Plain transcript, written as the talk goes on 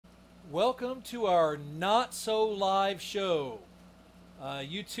Welcome to our not so live show.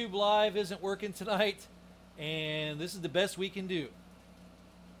 YouTube Live isn't working tonight, and this is the best we can do.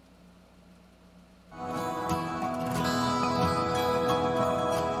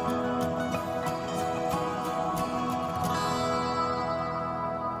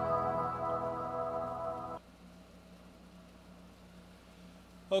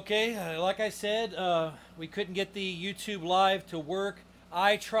 Okay, like I said, we couldn't get the YouTube Live to work.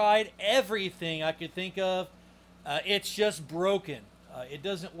 I tried everything I could think of. It's just broken. It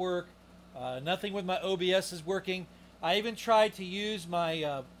doesn't work. Nothing with my OBS is working. I even tried to use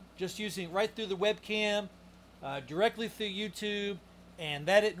my, just using it right through the webcam, directly through YouTube, and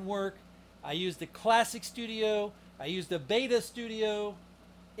that didn't work. I used the Classic Studio. I used the Beta Studio.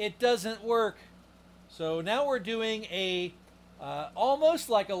 It doesn't work. So now we're doing a almost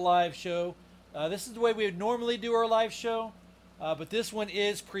like a live show. This is the way we would normally do our live show, but this one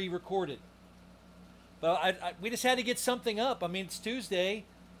is pre-recorded. But we just had to get something up. I mean, it's Tuesday.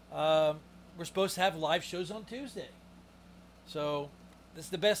 We're supposed to have live shows on Tuesday, so this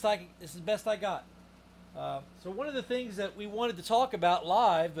is the best I got. So one of the things that we wanted to talk about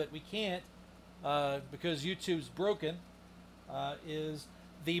live, but we can't because YouTube's broken, is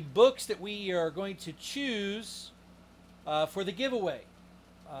the books that we are going to choose for the giveaway.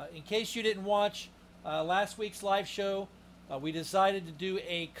 In case you didn't watch last week's live show, we decided to do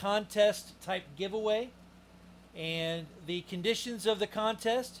a contest type giveaway, and the conditions of the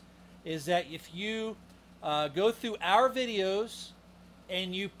contest is that if you go through our videos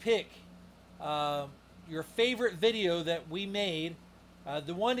and you pick your favorite video that we made,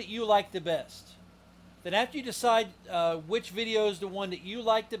 the one that you like the best, then after you decide which video is the one that you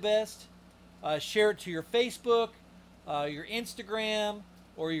like the best, share it to your Facebook, your Instagram,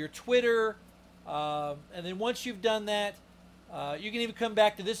 or your Twitter, and then once you've done that, you can even come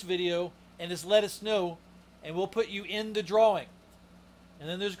back to this video and just let us know, and we'll put you in the drawing. And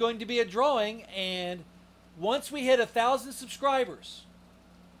then there's going to be a drawing, and once we hit 1,000 subscribers,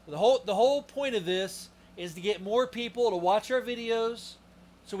 the whole point of this is to get more people to watch our videos,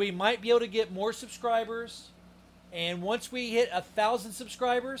 so we might be able to get more subscribers. And once we hit 1,000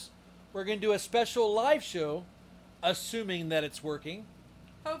 subscribers, we're going to do a special live show, assuming that it's working.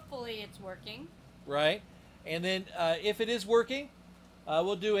 Hopefully it's working. Right. And then if it is working,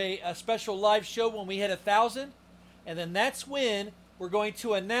 we'll do a special live show when we hit 1,000. And then that's when we're going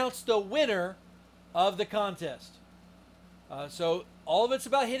to announce the winner of the contest. So all of it's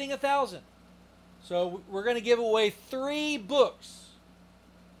about hitting 1,000. So we're going to give away 3 books.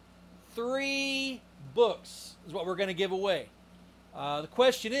 3 books is what we're going to give away. The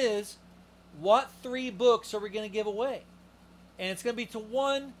question is, what 3 books are we going to give away? And it's going to be to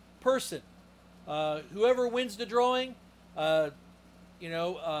one person. Whoever wins the drawing, they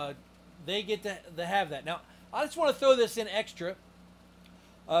get to have that. Now, I just want to throw this in extra.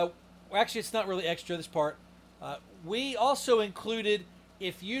 Actually, it's not really extra, this part. We also included,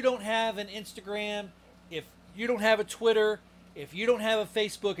 if you don't have an Instagram, if you don't have a Twitter, if you don't have a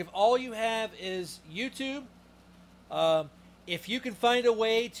Facebook, if all you have is YouTube, if you can find a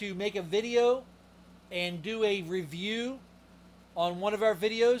way to make a video and do a review on one of our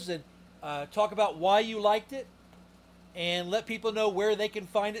videos and talk about why you liked it and let people know where they can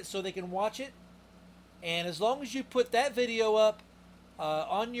find it so they can watch it. And as long as you put that video up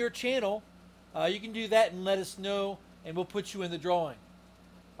on your channel, you can do that and let us know, and we'll put you in the drawing.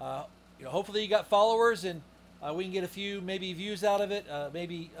 Hopefully you got followers, and we can get a few maybe views out of it,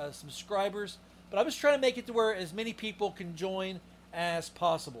 maybe some subscribers. But I'm just trying to make it to where as many people can join as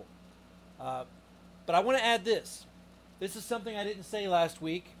possible. But I want to add this. This is something I didn't say last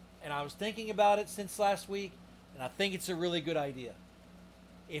week, and I was thinking about it since last week, and I think it's a really good idea.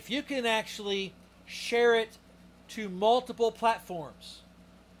 If you can actually share it to multiple platforms,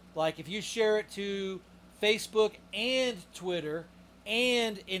 like if you share it to Facebook and Twitter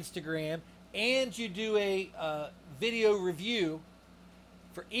and Instagram, and you do a video review,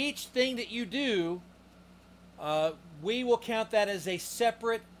 for each thing that you do, we will count that as a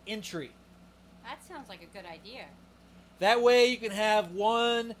separate entry. That sounds like a good idea. That way you can have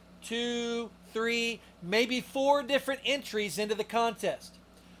 1, 2, 3, maybe 4 different entries into the contest.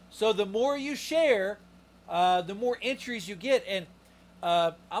 So the more you share, the more entries you get. And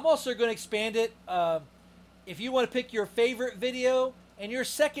I'm also going to expand it. If you want to pick your favorite video and your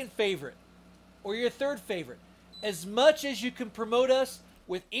second favorite or your third favorite, as much as you can promote us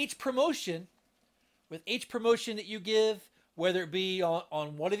with each promotion that you give, whether it be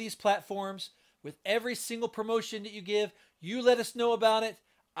on one of these platforms, with every single promotion that you give, you let us know about it.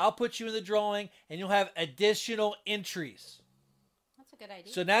 I'll put you in the drawing, and you'll have additional entries. That's a good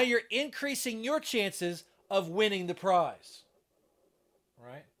idea. So now you're increasing your chances of winning the prize.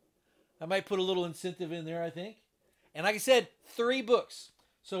 Right? I might put a little incentive in there, I think. And like I said, 3 books.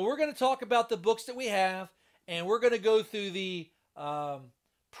 So we're going to talk about the books that we have, and we're going to go through the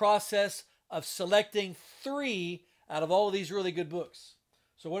process of selecting 3 out of all of these really good books.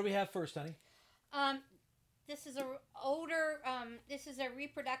 So what do we have first, honey? This is This is a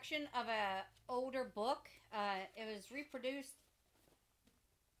reproduction of a older book. It was reproduced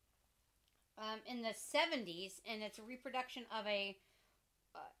in the 70s, and it's a reproduction of a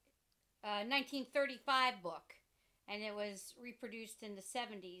 1935 book, and it was reproduced in the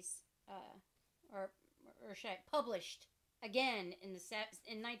 70s, or published again in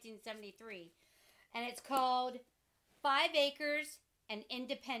 1973, and it's called 5 Acres and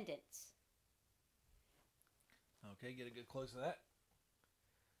Independence. Okay, get a good close to that.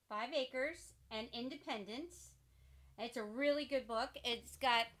 5 Acres and Independence. It's a really good book. It's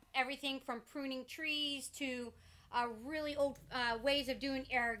got everything from pruning trees to really old ways of doing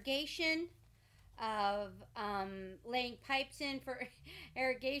irrigation, of laying pipes in for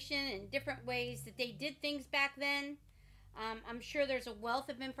irrigation, and different ways that they did things back then. I'm sure there's a wealth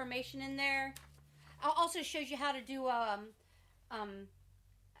of information in there. It also shows you how to do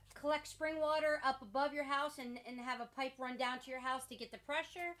collect spring water up above your house and have a pipe run down to your house to get the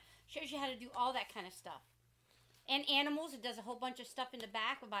pressure. Shows you how to do all that kind of stuff. And animals. It does a whole bunch of stuff in the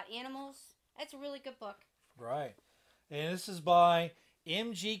back about animals. It's a really good book. Right. And this is by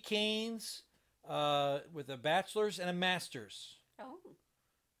M.G. Keynes with a bachelor's and a master's. Oh.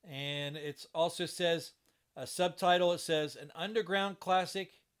 And it also says, a subtitle, it says, an underground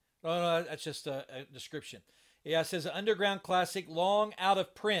classic. No, that's just a description. Yeah, it says an underground classic, long out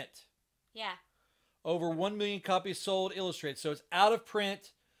of print. Yeah. Over 1 million copies sold, illustrated. So it's out of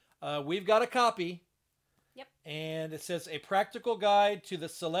print. We've got a copy. Yep. And it says a practical guide to the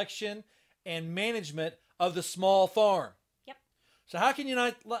selection and management of the small farm. Yep. So how can you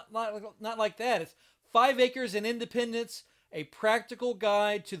not like that? It's 5 Acres and Independence, a practical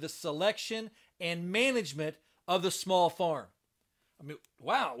guide to the selection and management of the small farm. I mean,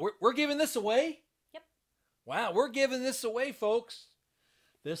 wow, we're giving this away? Yep. Wow, we're giving this away, folks.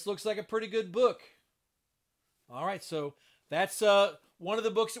 This looks like a pretty good book. All right, so that's one of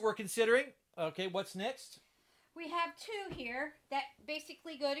the books that we're considering. Okay, what's next? We have 2 here that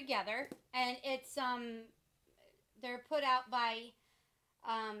basically go together, and it's they're put out by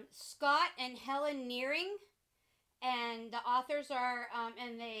Scott and Helen Nearing, and the authors are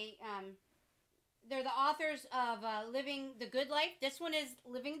they're the authors of Living the Good Life. This one is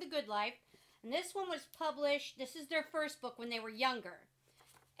Living the Good Life, and this one was published. This is their first book when they were younger,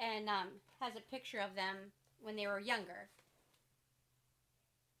 and has a picture of them when they were younger.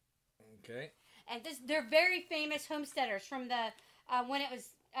 Okay. And they're very famous homesteaders from the when it was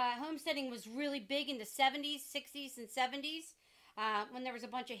homesteading was really big in the 70s, 60s, and 70s. When there was a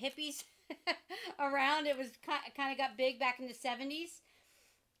bunch of hippies around, it was kind of got big back in the 70s.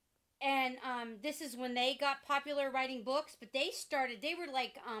 And this is when they got popular writing books. But they were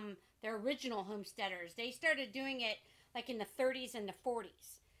like the original homesteaders. They started doing it like in the 30s and the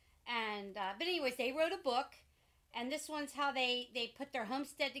 40s. And but anyways, they wrote a book, and this one's how they put their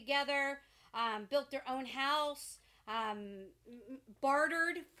homestead together. Built their own house,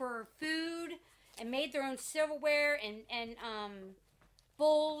 bartered for food, and made their own silverware and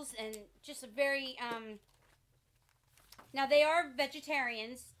bowls, and just a very... Now, they are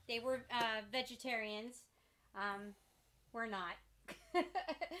vegetarians. They were vegetarians. We're not.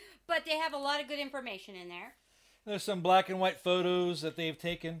 But they have a lot of good information in there. There's some black and white photos that they've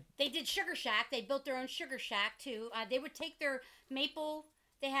taken. They did Sugar Shack. They built their own Sugar Shack, too. They would take their maple...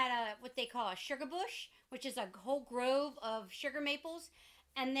 They had what they call a sugar bush, which is a whole grove of sugar maples,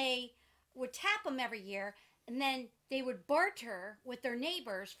 and they would tap them every year, and then they would barter with their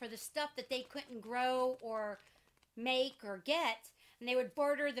neighbors for the stuff that they couldn't grow or make or get, and they would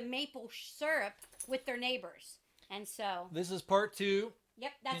barter the maple syrup with their neighbors. And so... This is part 2.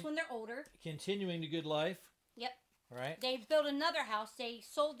 Yep, that's when they're older. Continuing the good life. Yep. All right. They built another house. They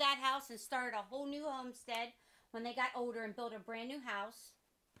sold that house and started a whole new homestead when they got older and built a brand new house.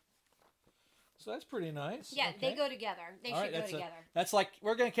 So that's pretty nice. Yeah, okay. They go together. They should go together. That's like,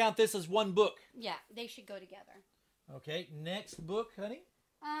 we're going to count this as one book. Yeah, they should go together. Okay, next book, honey.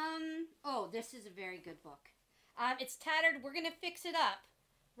 Oh, this is a very good book. It's tattered. We're going to fix it up.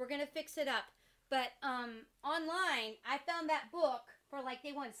 But, online, I found that book for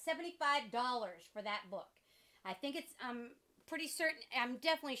they want $75 for that book. I think it's, pretty certain, I'm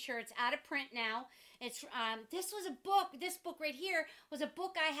definitely sure it's out of print now. It's this book right here was a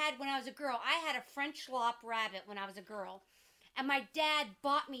book I had when I was a girl. I had a French slop rabbit when I was a girl, And my dad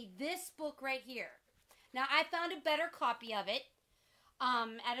bought me this book right here. Now, I found a better copy of it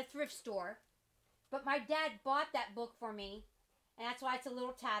at a thrift store. But my dad bought that book for me. And that's why it's a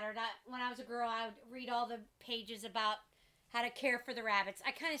little tattered. When I was a girl, I would read all the pages about how to care for the rabbits.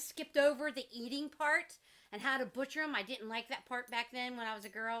 I kind of skipped over the eating part and how to butcher them. I didn't like that part back then when I was a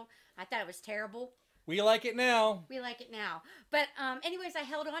girl. I thought it was terrible. We like it now. We like it now. But anyways, I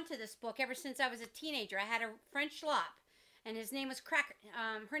held on to this book ever since I was a teenager. I had a French slop, and his name was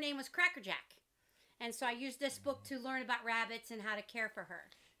her name was Crackerjack. And so I used this book to learn about rabbits and how to care for her.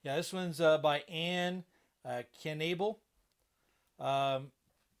 Yeah, this one's by Anne Knable. Yeah,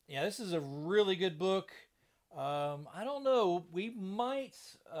 this is a really good book. I don't know. We might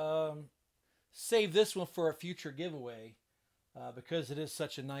save this one for a future giveaway because it is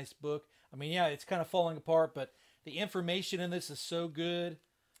such a nice book. I mean, yeah, it's kind of falling apart, but the information in this is so good.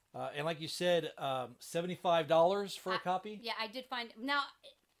 And like you said, $75 for a copy? Yeah, I did find... Now,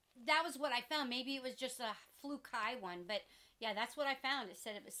 that was what I found. Maybe it was just a fluke high one, but yeah, that's what I found. It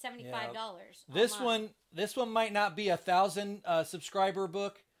said it was $75. Yeah. This one might not be a 1,000 subscriber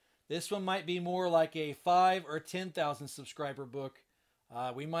book. This one might be more like a 5 or 10,000 subscriber book.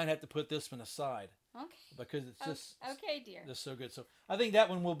 We might have to put this one aside. Okay. Because it's just okay, dear. Just so good. So I think that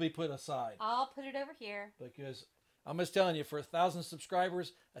one will be put aside. I'll put it over here. Because I'm just telling you, for 1,000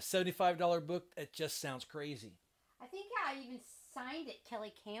 subscribers, a $75 book, it just sounds crazy. I think I even signed it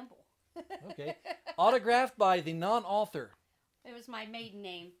Kelly Campbell. Okay. Autographed by the non-author. It was my maiden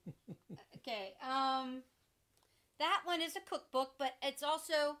name. Okay. That one is a cookbook, but it's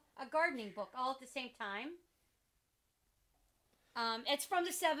also a gardening book all at the same time. It's from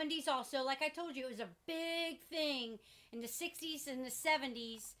the 70s also. Like I told you, it was a big thing in the 60s and the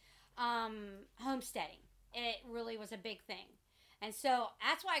 70s, homesteading. It really was a big thing. And so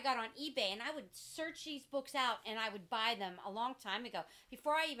that's why I got on eBay, and I would search these books out, and I would buy them a long time ago,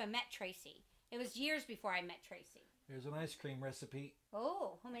 before I even met Tracy. It was years before I met Tracy. Here's an ice cream recipe.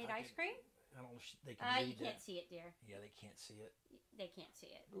 Oh, homemade ice cream? I don't know if they can read you can't see it, dear. Yeah, they can't see it. They can't see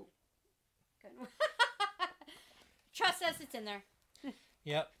it. Ooh. Good. Trust us, it's in there.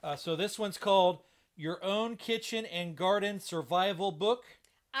 Yep. So this one's called Your Own Kitchen and Garden Survival Book.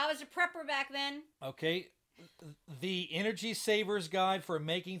 I was a prepper back then. Okay. The Energy Savers Guide for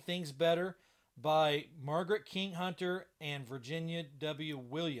Making Things Better by Margaret King Hunter and Virginia W.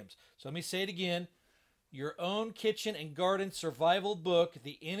 Williams. So let me say it again. Your Own Kitchen and Garden Survival Book,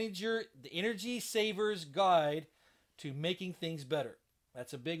 the Energy Savers Guide to Making Things Better.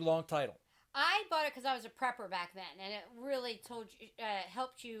 That's a big, long title. I bought it because I was a prepper back then, and it really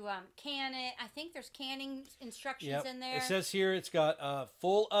helped you can it. I think there's canning instructions in there. It says here it's got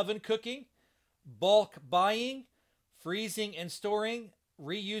full oven cooking, bulk buying, freezing and storing,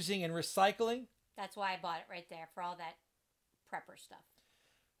 reusing and recycling. That's why I bought it right there, for all that prepper stuff.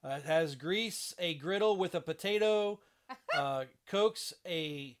 It has grease a griddle with a potato, coax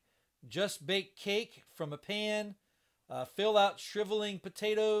a just baked cake from a pan, fill out shriveling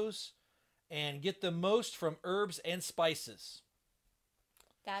potatoes, and get the most from herbs and spices.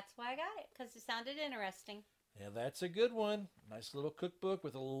 That's why I got it, because it sounded interesting. Yeah, that's a good one. Nice little cookbook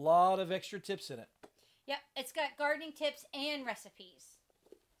with a lot of extra tips in it. Yep, it's got gardening tips and recipes.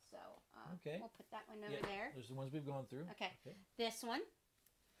 So, okay. We'll put that one over there. There's the ones we've gone through. Okay. This one.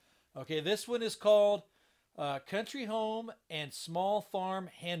 Okay, this one is called Country Home and Small Farm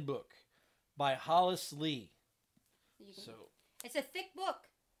Handbook by Hollis Lee. It's a thick book.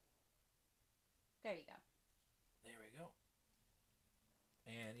 There you go. There we go.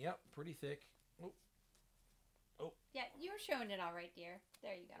 And, yep, pretty thick. Oh. Oh. Yeah, you were showing it all right, dear.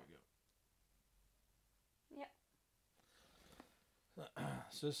 There you go. There we go. Yep.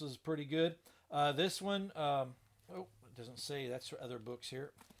 So this is pretty good. This one, it doesn't say. That's for other books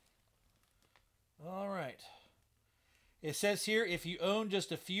here. All right. It says here, if you own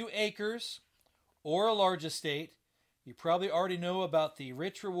just a few acres or a large estate, you probably already know about the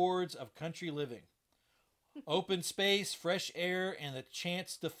rich rewards of country living. Open space, fresh air, and the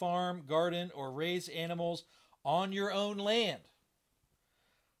chance to farm, garden, or raise animals on your own land.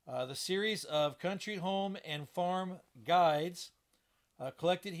 The series of country home and farm guides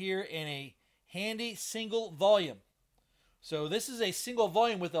collected here in a handy single volume. So this is a single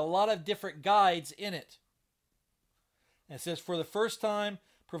volume with a lot of different guides in it. And it says, for the first time,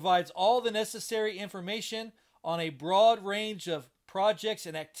 provides all the necessary information on a broad range of projects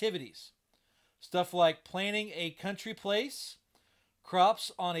and activities. Stuff like planning a country place,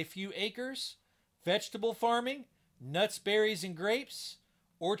 crops on a few acres, vegetable farming, nuts, berries, and grapes,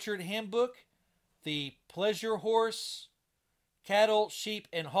 orchard handbook, the pleasure horse, cattle, sheep,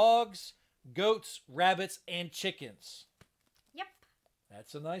 and hogs, goats, rabbits, and chickens.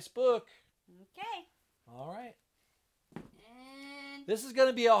 That's a nice book. Okay. All right. And This is going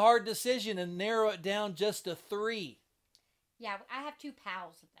to be a hard decision and narrow it down just to 3. yeah, I have 2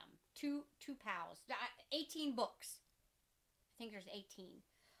 pals of them. Two pals. 18 books. I think there's 18.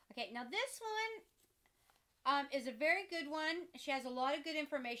 Okay, now this one is a very good one. She has a lot of good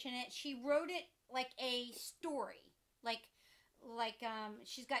information in it. She wrote it like a story. Like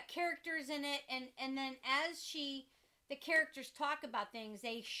she's got characters in it, and then as the characters talk about things,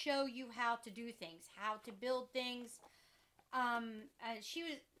 they show you how to do things, how to build things. She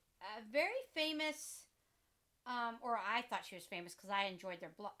was a very famous, or I thought she was famous because I enjoyed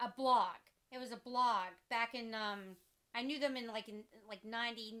their blog. It was a blog back in I knew them in like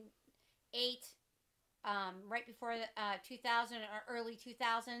 98, right before 2000 or early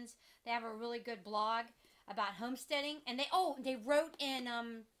 2000s. They have a really good blog about homesteading, and they wrote in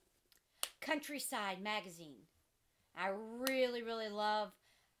Countryside magazine. I really love.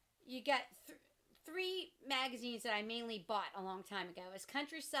 You got 3 magazines that I mainly bought a long time ago. It's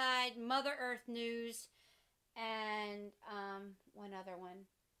Countryside, Mother Earth News, and one other one.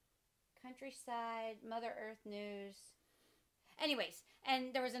 Countryside, Mother Earth News. Anyways,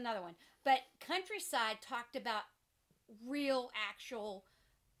 and there was another one. But Countryside talked about real, actual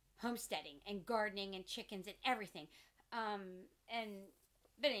homesteading and gardening and chickens and everything. But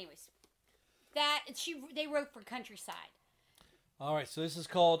anyways, they wrote for Countryside. All right, so this is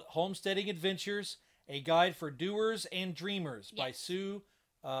called Homesteading Adventures, A Guide for Doers and Dreamers by Sue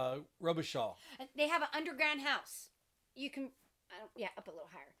Robichaud. They have an underground house. You can, up a little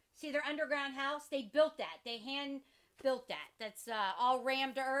higher. See their underground house? They built that. They hand built that. That's all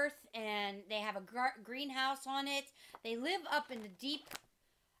rammed to earth, and they have a greenhouse on it. They live up in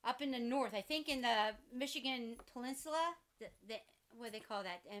the north. I think in the Michigan Peninsula. What do they call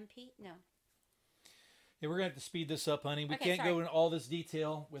that? MP? No. Yeah, we're going to have to speed this up, honey. We Okay, can't sorry. go into all this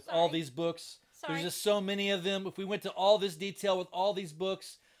detail with all these books. Sorry. There's just so many of them. If we went to all this detail with all these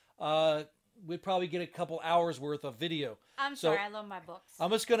books, we'd probably get a couple hours worth of video. I'm sorry. I love my books.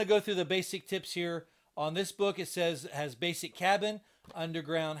 I'm just going to go through the basic tips here. On this book, it says it has basic cabin,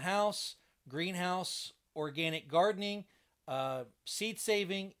 underground house, greenhouse, organic gardening, seed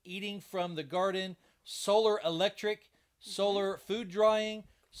saving, eating from the garden, solar electric, solar food drying,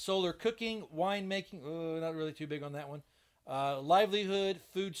 solar cooking, wine making. Oh, not really too big on that one. Livelihood,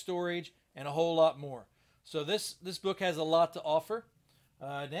 food storage, and a whole lot more. So this book has a lot to offer.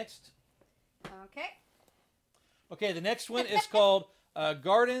 Next. Okay, the next one is called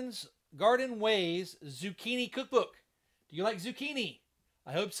Garden Ways Zucchini Cookbook. Do you like zucchini?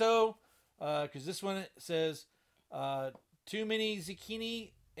 I hope so, because this one says too many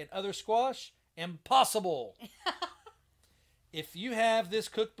zucchini and other squash? Impossible. If you have this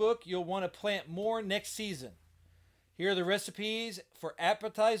cookbook, you'll want to plant more next season. Here are the recipes for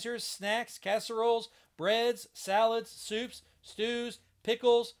appetizers, snacks, casseroles, breads, salads, soups, stews,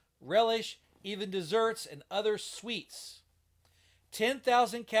 pickles, relish, even desserts, and other sweets.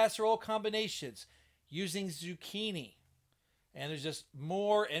 10,000 casserole combinations using zucchini. And there's just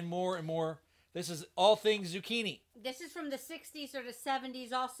more and more and more. This is all things zucchini. This is from the 60s or the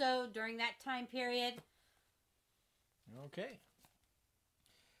 70s also, during that time period. Okay.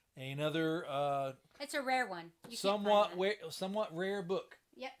 Another it's a rare one. Somewhat rare book.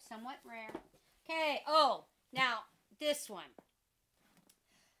 Yep, somewhat rare. Okay. Oh, now this one.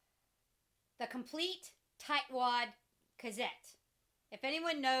 The Complete Tightwad Gazette. If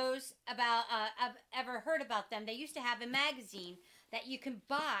anyone knows about, I've ever heard about them, they used to have a magazine that you can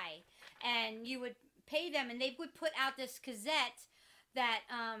buy, and you would pay them, and they would put out this gazette that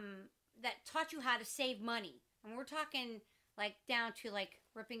taught you how to save money. And we're talking like down to like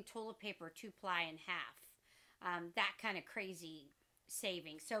ripping toilet paper 2-ply in half, that kind of crazy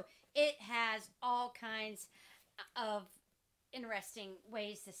saving. So it has all kinds of interesting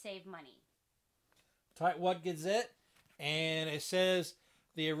ways to save money. Tightwad Gazette, and it says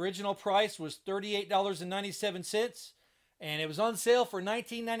the original price was $38.97, and it was on sale for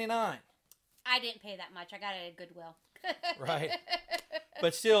 $19.99. I didn't pay that much. I got it at Goodwill. Right.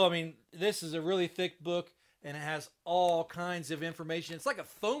 But still, I mean, this is a really thick book, and it has all kinds of information. It's like a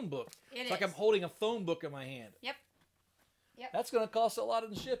phone book. It's like I'm holding a phone book in my hand. Yep. That's going to cost a lot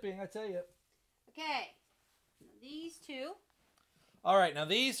in shipping, I tell you. Okay. These two. All right. Now,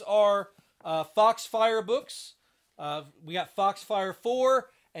 these are Foxfire books. We got Foxfire 4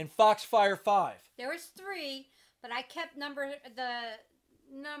 and Foxfire 5. There was 3, but I kept number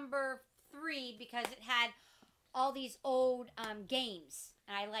 3 because it had all these old games.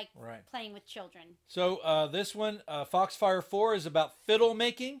 And I like playing with children. So this one, Foxfire 4, is about fiddle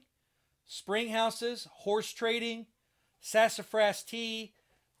making, spring houses, horse trading, sassafras tea,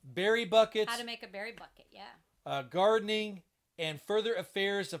 berry buckets, How to make a berry bucket, yeah. gardening, and further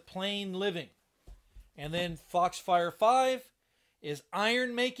affairs of plain living. And then Foxfire 5 is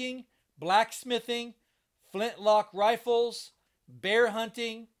iron making, blacksmithing, flintlock rifles, bear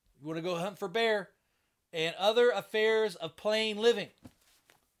hunting. You want to go hunt for bear, and other affairs of plain living.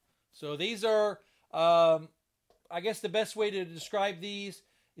 So these are, I guess the best way to describe these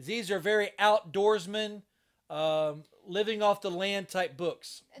is these are very outdoorsman, living off the land type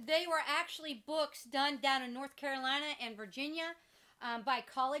books. They were actually books done down in North Carolina and Virginia by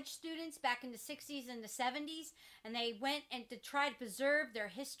college students back in the 60s and the 70s. And they went and to try to preserve their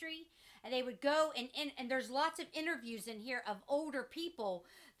history. And they would go and there's lots of interviews in here of older people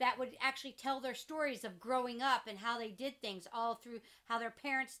that would actually tell their stories of growing up and how they did things, all through how their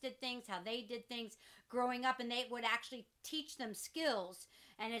parents did things, how they did things growing up, and they would actually teach them skills.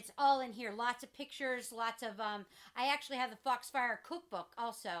 And it's all in here. Lots of pictures, lots of I actually have the Foxfire cookbook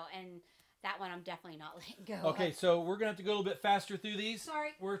also, and that one I'm definitely not letting go. Okay, so we're gonna have to go a little bit faster through these.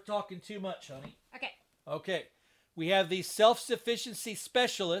 Sorry. We're talking too much, honey. Okay. Okay. We have the Self-Sufficiency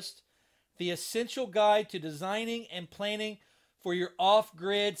Specialist, the Essential Guide to Designing and Planning for Your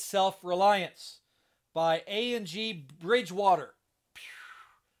Off-Grid Self-Reliance by A&G Bridgewater.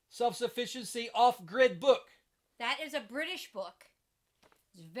 Self-Sufficiency Off-Grid book. That is a British book.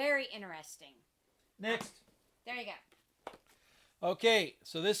 It's very interesting. Next. There you go. Okay,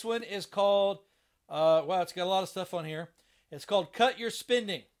 so this one is called, wow, it's got a lot of stuff on here. It's called Cut Your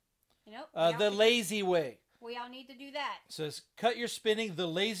Spending, You know, The Lazy Way. we all need to do that. So it's Cut Your Spending, The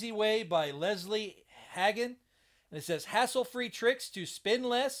Lazy Way by Leslie Hagen. And it says, hassle-free tricks to spend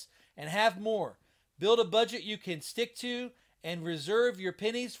less and have more. Build a budget you can stick to and reserve your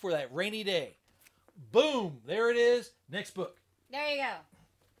pennies for that rainy day. Boom! There it is. Next book. There you go.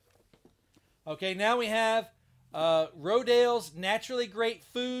 Okay, now we have Rodale's Naturally Great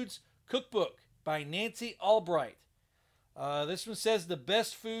Foods Cookbook by Nancy Albright. This one says the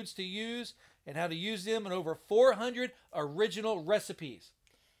best foods to use and how to use them and over 400 original recipes.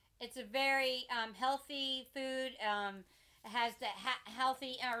 It's a very healthy food. It has the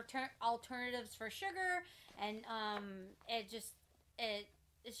healthy alternatives for sugar, and it's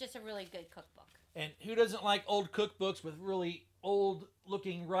just a really good cookbook. And who doesn't like old cookbooks with really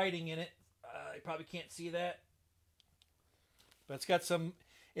old-looking writing in it? You probably can't see that, but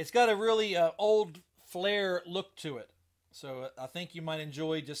it's got a really old flair look to it. So I think you might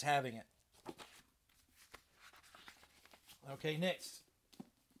enjoy just having it. Okay, next.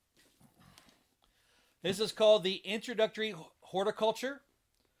 This is called the Introductory Horticulture,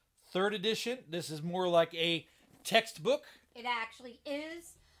 3rd edition. This is more like a textbook. It actually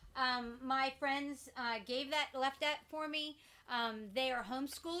is. My friends left that for me. They are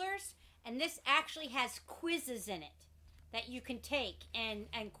homeschoolers, and this actually has quizzes in it that you can take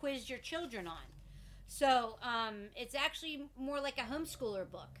and quiz your children on. So it's actually more like a homeschooler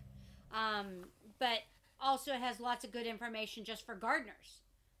book, but also it has lots of good information just for gardeners.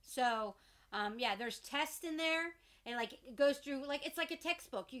 So yeah, there's tests in there, and like it goes through it's like a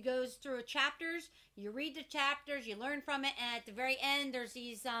textbook. You goes through chapters, you read the chapters, you learn from it, and at the very end there's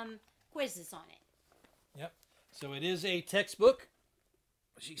these quizzes on it. Yep. So it is a textbook,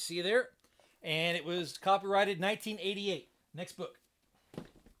 as you see there, and it was copyrighted 1988. Next book.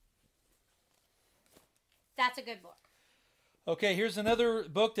 That's a good book. Okay, here's another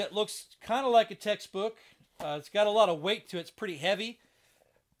book that looks kind of like a textbook. It's got a lot of weight to it. It's pretty heavy.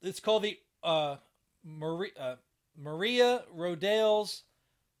 It's called the Maria Rodale's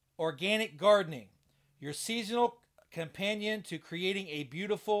Organic Gardening, your seasonal companion to creating a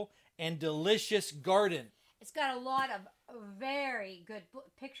beautiful and delicious garden. It's got a lot of very good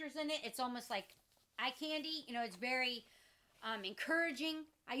pictures in it. It's almost like eye candy. You know, it's very encouraging.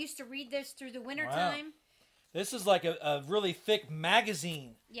 I used to read this through the wintertime. Wow. This is like a really thick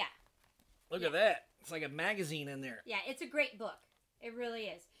magazine. Yeah. Look at that. It's like a magazine in there. Yeah, it's a great book. It really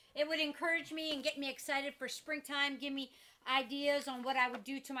is. It would encourage me and get me excited for springtime, give me ideas on what I would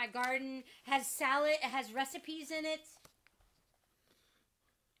do to my garden. It has salad. It has recipes in it.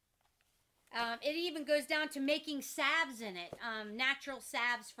 It even goes down to making salves in it. Natural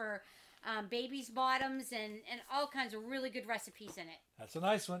salves for babies' bottoms and all kinds of really good recipes in it. That's a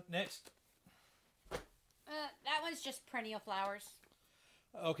nice one. Next. That one's just perennial flowers.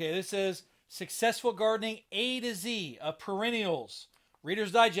 Okay, this is Successful Gardening A to Z of Perennials.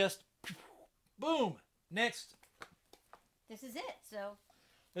 Reader's Digest. Boom. Next. This is it. So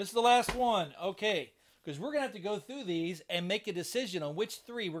this is the last one. Okay, because we're going to have to go through these and make a decision on which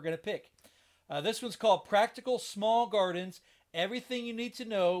 3 we're going to pick. This one's called Practical Small Gardens. Everything you need to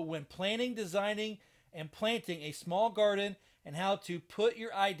know when planning, designing, and planting a small garden and how to put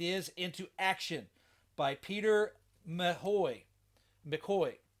your ideas into action by Peter McCoy.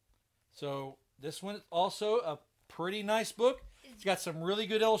 So this one is also a pretty nice book. It's got some really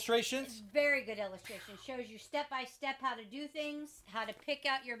good illustrations. It's very good illustration. Shows you step by step how to do things, how to pick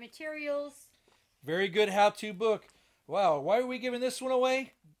out your materials. Very good how-to book. Wow, why are we giving this one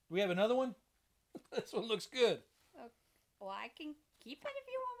away? Do we have another one? This one looks good. Well, I can keep it if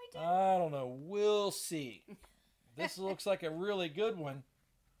you want me to. I don't know. We'll see. This looks like a really good one.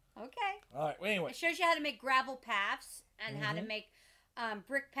 Okay. All right. Well, anyway. It shows you how to make gravel paths and how to make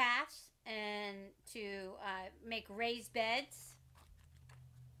brick paths and to make raised beds.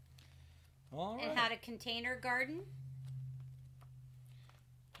 All right. And how to container garden.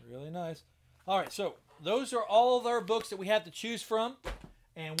 Really nice. All right. So those are all of our books that we have to choose from.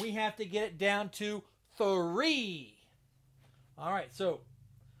 And we have to get it down to 3. All right. So,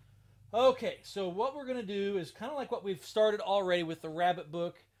 okay. So what we're going to do is kind of like what we've started already with the rabbit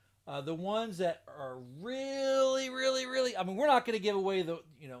book. The ones that are really, really, really, I mean, we're not going to give away the,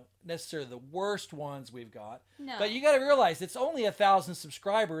 necessarily the worst ones we've got. No. But you got to realize it's only 1,000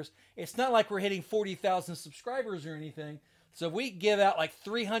 subscribers. It's not like we're hitting 40,000 subscribers or anything. So if we give out like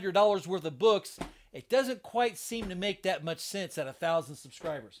 $300 worth of books, it doesn't quite seem to make that much sense at 1,000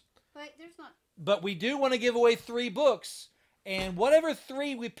 subscribers. But there's not. But we do want to give away 3 books. And whatever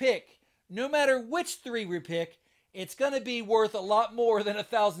 3 we pick, no matter which 3 we pick, it's going to be worth a lot more than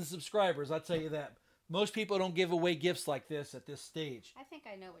 1,000 subscribers. I'll tell you that. Most people don't give away gifts like this at this stage. I think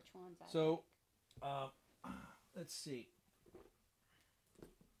I know which ones I So, let's see.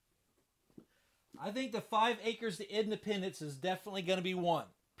 I think the 5 Acres to Independence is definitely going to be one.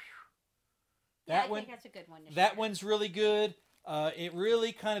 I think that's a good one. That one's really good. It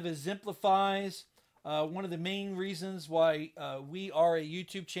really kind of exemplifies one of the main reasons why we are a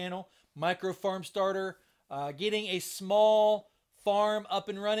YouTube channel, Micro Farm Starter. Getting a small farm up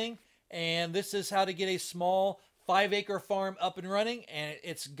and running, and this is how to get a small 5-acre farm up and running, and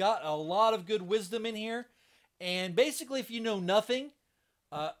it's got a lot of good wisdom in here. And basically, if you know nothing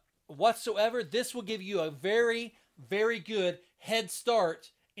whatsoever, this will give you a very, very good head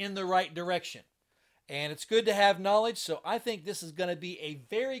start in the right direction. And it's good to have knowledge, so I think this is going to be a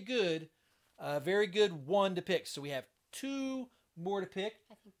very good one to pick. So we have 2 more to pick.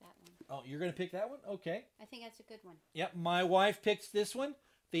 I think that one. Oh, you're going to pick that one? Okay. I think that's a good one. Yep, my wife picks this one.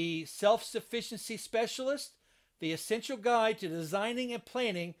 The Self-Sufficiency Specialist, the Essential Guide to Designing and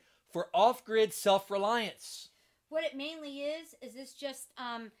Planning for Off-Grid Self-Reliance. What it mainly is this just,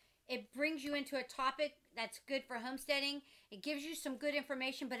 it brings you into a topic that's good for homesteading. It gives you some good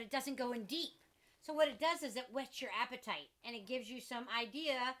information, but it doesn't go in deep. So what it does is it whets your appetite, and it gives you some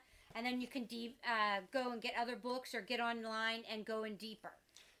idea, and then you can go and get other books or get online and go in deeper.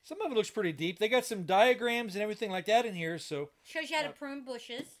 Some of it looks pretty deep. They got some diagrams and everything like that in here. So shows you how to prune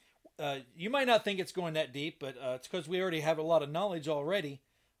bushes. You might not think it's going that deep, but it's because we already have a lot of knowledge already.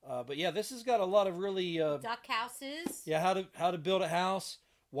 But yeah, this has got a lot of really duck houses. Yeah, how to build a house,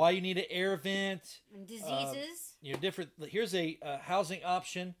 why you need an air vent, and diseases. Different. Here's a housing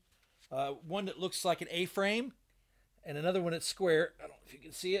option. One that looks like an A-frame, and another one that's square. I don't know if you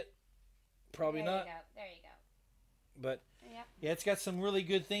can see it. Probably not. There you go. But yeah, it's got some really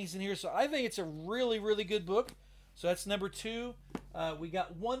good things in here. So I think it's a really, really good book. So that's number 2. We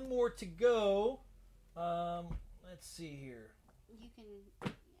got one more to go. Let's see here. You can.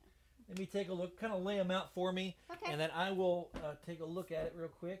 Let me take a look. Kind of lay them out for me. Okay. And then I will take a look at it real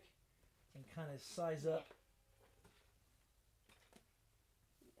quick and kind of size up.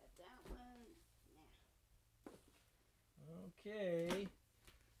 You got that one. Okay.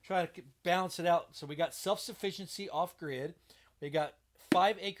 Try to balance it out. So we got self-sufficiency off-grid. We got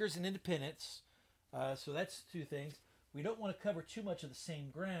 5 acres and independence. So that's 2 things. We don't want to cover too much of the same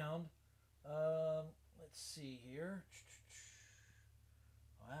ground. Let's see here.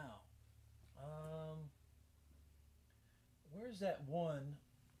 Wow. Where's that one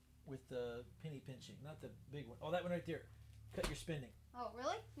with the penny pinching? Not the big one. Oh, that one right there. Cut your spending. Oh,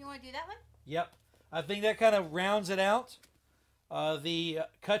 really? You want to do that one? Yep. I think that kind of rounds it out. The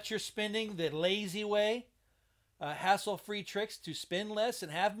cut your spending the lazy way. Hassle-free tricks to spend less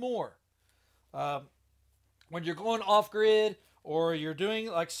and have more. When you're going off-grid or you're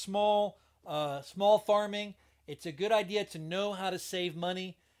doing like small farming, it's a good idea to know how to save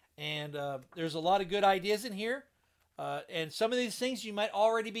money. And there's a lot of good ideas in here. And some of these things you might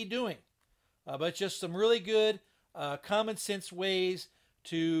already be doing. But just some really good common sense ways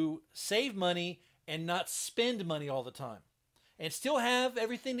to save money and not spend money all the time. And still have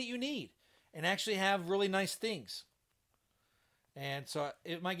everything that you need. And actually have really nice things. And so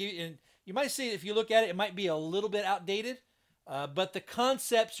it might give you, and you might see if you look at it, it might be a little bit outdated, but the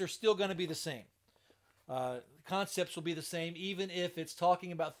concepts are still going to be the same. Concepts will be the same, even if it's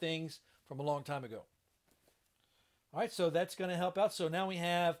talking about things from a long time ago. All right, so that's going to help out. So now we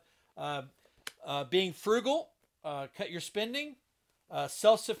have being frugal, cut your spending,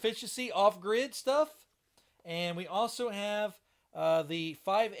 self-sufficiency, off-grid stuff, and we also have the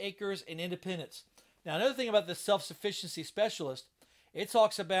 5 acres and independence. Now, another thing about the self-sufficiency specialist, it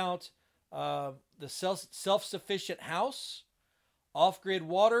talks about the self-sufficient house, off-grid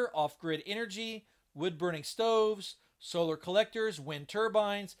water, off-grid energy, wood-burning stoves, solar collectors, wind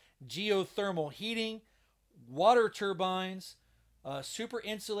turbines, geothermal heating, water turbines, super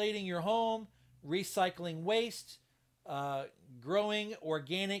insulating your home, recycling waste, growing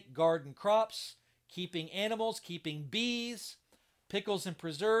organic garden crops, keeping animals, keeping bees, pickles and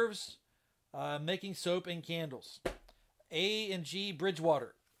preserves, making soap and candles. A and G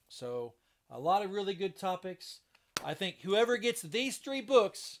Bridgewater. So a lot of really good topics. I think whoever gets these 3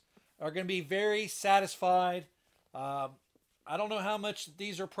 books are going to be very satisfied. I don't know how much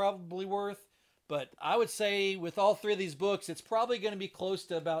these are probably worth, but I would say with all 3 of these books, it's probably going to be close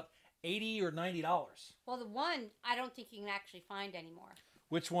to about $80 or $90. Well, the one I don't think you can actually find anymore.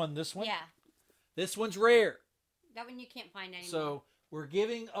 Which one? This one? Yeah. This one's rare. That one you can't find anymore. So we're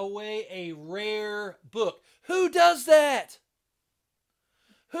giving away a rare book. Who does that?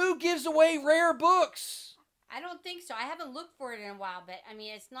 Who gives away rare books? I don't think so. I haven't looked for it in a while, but I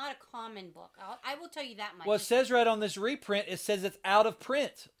mean, it's not a common book. I will tell you that much. Well, it says right on this reprint, it says it's out of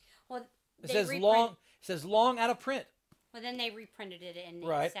print. Well, it says long. It says long out of print. Well, then they reprinted it in the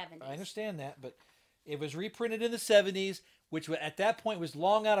right. 70s. I understand that, but it was reprinted in the 70s, which at that point was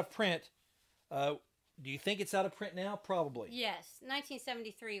long out of print. Do you think it's out of print now? Probably. Yes.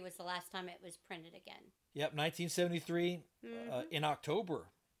 1973 was the last time it was printed again. Yep, 1973 in October.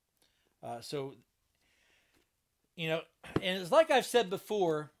 So, you know, and it's like I've said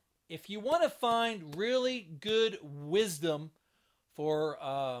before, if you want to find really good wisdom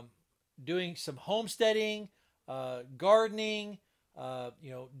for doing some homesteading, gardening,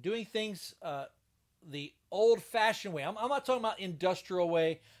 you know, doing things the old-fashioned way. I'm not talking about industrial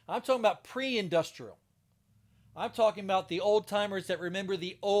way. I'm talking about pre-industrial. I'm talking about the old-timers that remember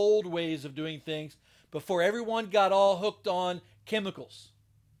the old ways of doing things before everyone got all hooked on chemicals,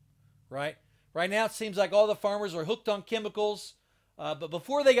 right? Right now it seems like all the farmers are hooked on chemicals, but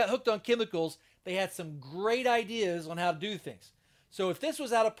before they got hooked on chemicals, they had some great ideas on how to do things. So if this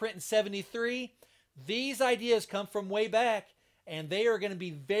was out of print in 73, these ideas come from way back, and they are going to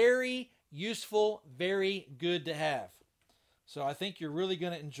be very useful, very good to have. So I think you're really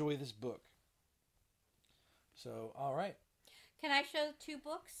going to enjoy this book. So, all right. Can I show 2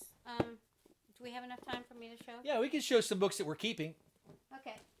 books? Do we have enough time for me to show? Yeah, we can show some books that we're keeping.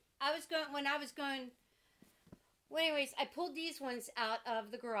 Okay. Well, anyways, I pulled these ones out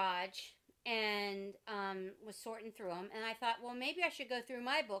of the garage and was sorting through them. And I thought, well, maybe I should go through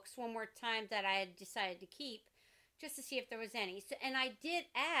my books one more time that I had decided to keep just to see if there was any. So, and I did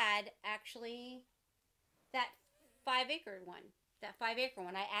add, actually, that 5-acre one. That 5-acre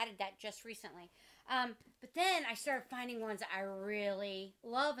one. I added that just recently. But then I started finding ones that I really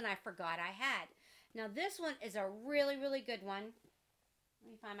love and I forgot I had. Now, this one is a really, really good one.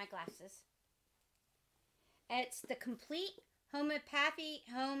 Let me find my glasses. It's the Complete Homeopathy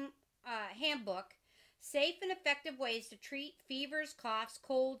Home Handbook. Safe and effective ways to treat fevers, coughs,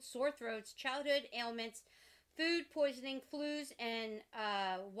 colds, sore throats, childhood ailments, food poisoning, flus, and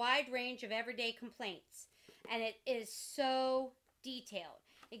a wide range of everyday complaints. And it is so detailed.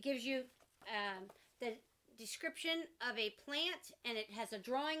 It gives you the description of a plant, and it has a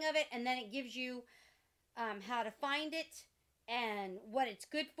drawing of it, and then it gives you how to find it and what it's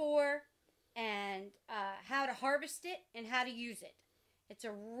good for, and how to harvest it and how to use it. It's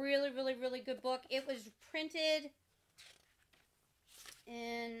a really, really, really good book. It was printed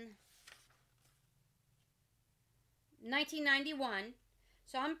in 1991,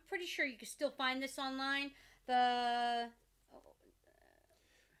 so I'm pretty sure you can still find this online.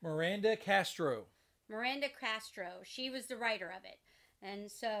 Miranda Castro. She was the writer of it. And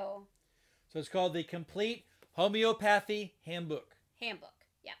so it's called the Complete Homeopathy Handbook.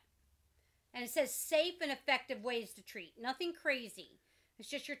 Yeah. And it says safe and effective ways to treat. Nothing crazy. It's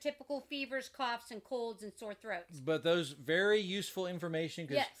just your typical fevers, coughs, and colds and sore throats. But those very useful information,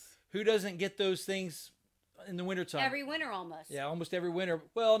 because who doesn't get those things in the wintertime? Every winter almost. Yeah, almost every winter.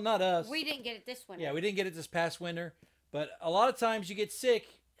 Well, not us. We didn't get it this winter. Yeah, we didn't get it this past winter. But a lot of times you get sick.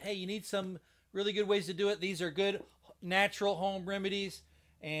 Hey, you need some really good ways to do it. These are good natural home remedies.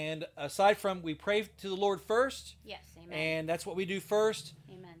 And aside from, we pray to the Lord first. Yes, amen. And that's what we do first.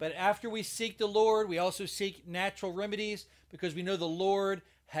 Amen. But after we seek the Lord, we also seek natural remedies because we know the Lord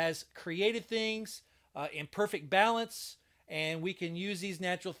has created things in perfect balance, and we can use these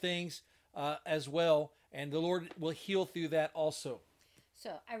natural things as well. And the Lord will heal through that also.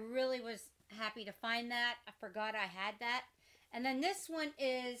 So I really was happy to find that. I forgot I had that. And then this one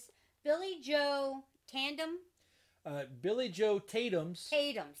is Billy Joe Tandem. Billy Joe Tatum's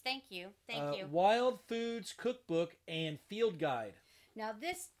Thank you. Thank you. Wild Foods Cookbook and Field Guide. Now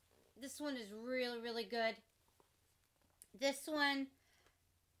this one is really, really good. This one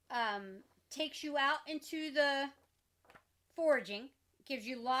takes you out into the foraging, gives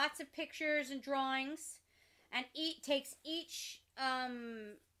you lots of pictures and drawings, and takes each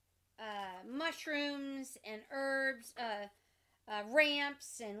mushrooms and herbs,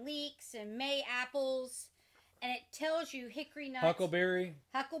 ramps and leeks and May apples, and it tells you hickory nuts, huckleberry,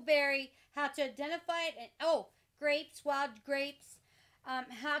 how to identify it, and grapes, wild grapes,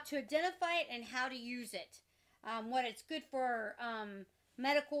 how to identify it and how to use it, what it's good for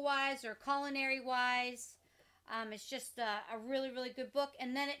medical wise or culinary wise. It's just a really, really good book,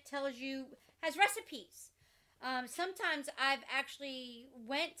 and then it tells you, has recipes. Sometimes I've actually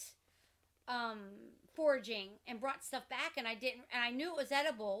went foraging and brought stuff back, and I knew it was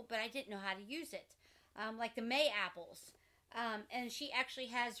edible, but I didn't know how to use it. Like the May apples, and she actually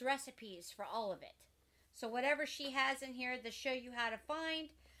has recipes for all of it. So whatever she has in here, to show you how to find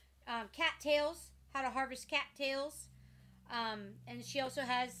cattails, how to harvest cattails, and she also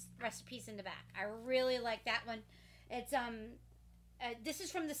has recipes in the back. I really like that one. It's this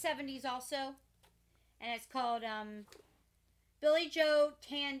is from the 70s also, and it's called Billy Joe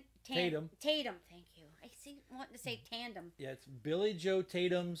Tatum. Tatum, thank you. I see wanting to say tandem. Yeah, it's Billy Joe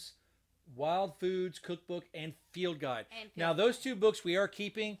Tatum's Wild Foods Cookbook and Field Guide. Now, those two books we are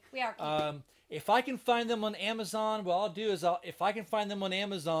keeping. We are keeping. If I can find them on Amazon, what I'll do is if I can find them on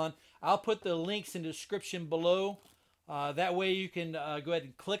Amazon, I'll put the links in the description below. That way you can go ahead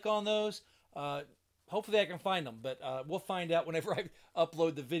and click on those. Hopefully I can find them, but we'll find out whenever I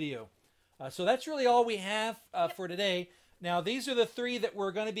upload the video. So that's really all we have for today. Now, these are the three that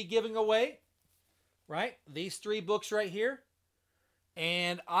we're going to be giving away, right? These three books right here.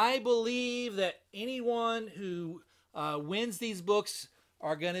 And I believe that anyone who wins these books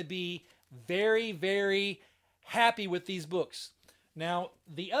are going to be very, very happy with these books. Now,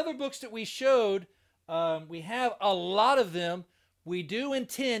 the other books that we showed, we have a lot of them. We do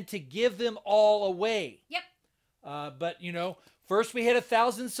intend to give them all away. Yep. But, first we hit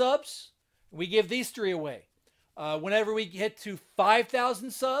 1,000 subs. We give these three away. Whenever we get to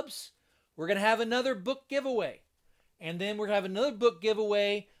 5,000 subs, we're going to have another book giveaway. And then we're going to have another book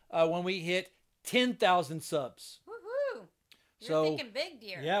giveaway when we hit 10,000 subs. Woohoo! You're thinking big,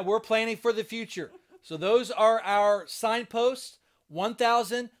 dear. Yeah, we're planning for the future. So those are our signposts: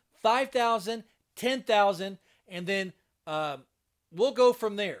 1,000, 5,000, 10,000, and then we'll go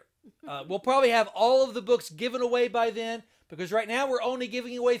from there. We'll probably have all of the books given away by then, because right now we're only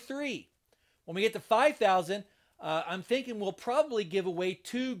giving away 3. When we get to 5,000, I'm thinking we'll probably give away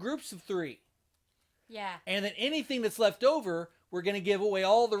 2 groups of 3. Yeah. And then anything that's left over, we're going to give away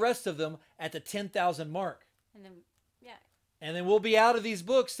all the rest of them at the 10,000 mark. And then, yeah. And then we'll be out of these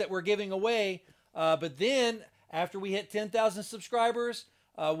books that we're giving away. But then, after we hit 10,000 subscribers,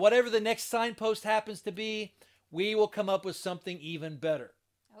 whatever the next signpost happens to be, we will come up with something even better.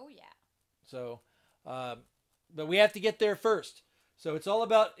 Oh, yeah. So, but we have to get there first. So it's all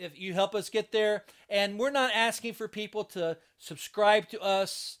about if you help us get there. And we're not asking for people to subscribe to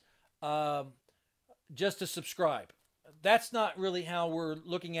us just to subscribe. That's not really how we're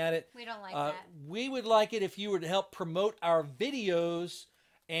looking at it. We don't like that. We would like it if you would help promote our videos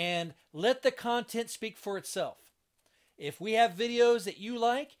and let the content speak for itself. If we have videos that you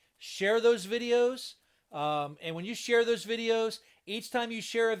like, share those videos. And when you share those videos, each time you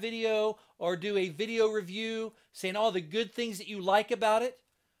share a video or do a video review saying all the good things that you like about it,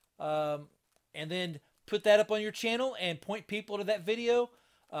 and then put that up on your channel and point people to that video,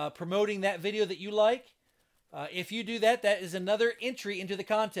 promoting that video that you like. If you do that, that is another entry into the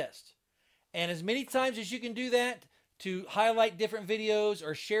contest. And as many times as you can do that to highlight different videos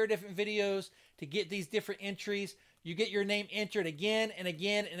or share different videos to get these different entries, you get your name entered again and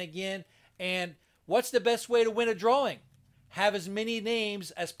again and again. And what's the best way to win a drawing? Have as many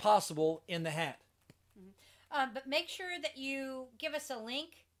names as possible in the hat. Mm-hmm. But make sure that you give us a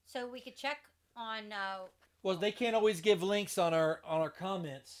link so we could check on... Well, they can't always give links on our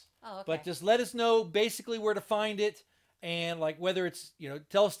comments. Oh, okay. But just let us know basically where to find it, and like whether it's,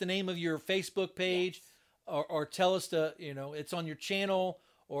 tell us the name of your Facebook page, yes. or tell us it's on your channel,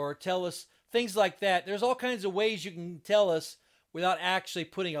 or tell us things like that. There's all kinds of ways you can tell us without actually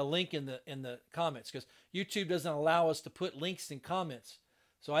putting a link in the comments, because YouTube doesn't allow us to put links in comments.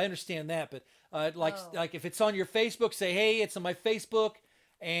 So I understand that, but like if it's on your Facebook, say, hey, it's on my Facebook,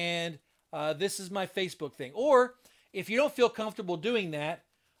 and this is my Facebook thing. Or if you don't feel comfortable doing that,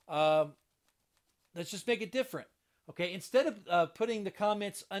 let's just make it different. Okay, instead of putting the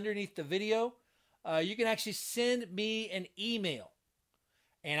comments underneath the video, you can actually send me an email,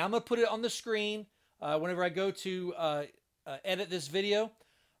 and I'm gonna put it on the screen whenever I go to edit this video.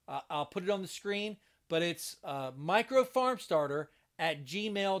 I'll put it on the screen, but it's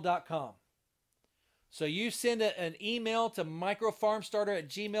microfarmstarter@gmail.com. So you send an email to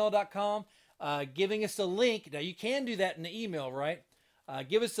microfarmstarter@gmail.com, giving us a link. Now you can do that in the email, right?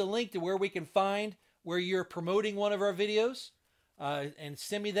 Give us a link to where we can find where you're promoting one of our videos, and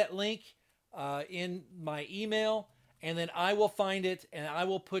send me that link in my email, and then I will find it and I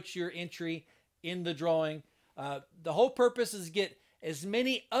will put your entry in the drawing. The whole purpose is to get as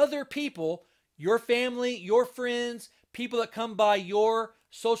many other people, your family, your friends, people that come by your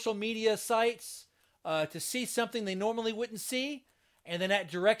social media sites to see something they normally wouldn't see, and then that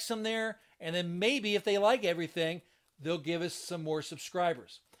directs them there, and then maybe if they like everything, they'll give us some more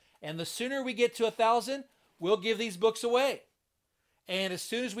subscribers. And the sooner we get to 1,000, we'll give these books away. And as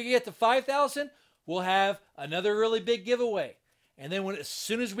soon as we get to 5,000, we'll have another really big giveaway. And then as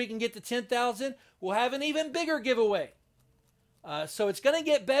soon as we can get to 10,000, we'll have an even bigger giveaway. So it's going to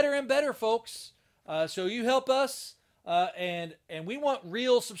get better and better, folks. So you help us, and we want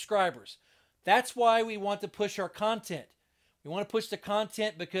real subscribers. That's why we want to push our content. We want to push the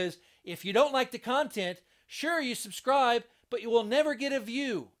content, because if you don't like the content, sure, you subscribe, but you will never get a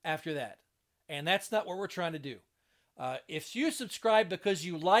view after that. And that's not what we're trying to do. If you subscribe because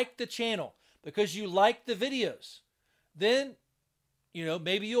you like the channel, because you like the videos, then, you know,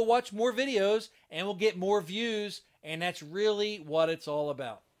 maybe you'll watch more videos and we'll get more views, and that's really what it's all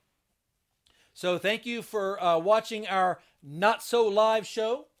about. So thank you for watching our Not So Live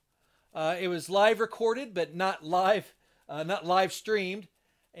show. It was live recorded, but not live streamed.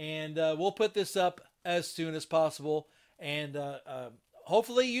 And we'll put this up as soon as possible. And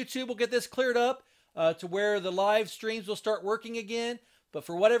hopefully YouTube will get this cleared up to where the live streams will start working again. But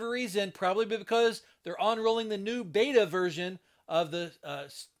for whatever reason, probably because they're unrolling the new beta version of the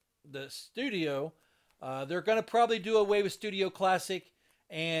Studio, they're going to probably do away with Studio Classic.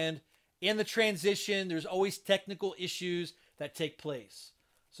 And in the transition, there's always technical issues that take place.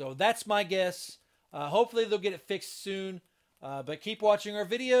 So that's my guess. Hopefully they'll get it fixed soon. But keep watching our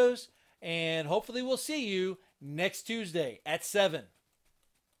videos, and hopefully we'll see you next Tuesday at 7.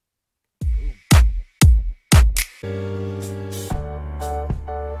 Boom.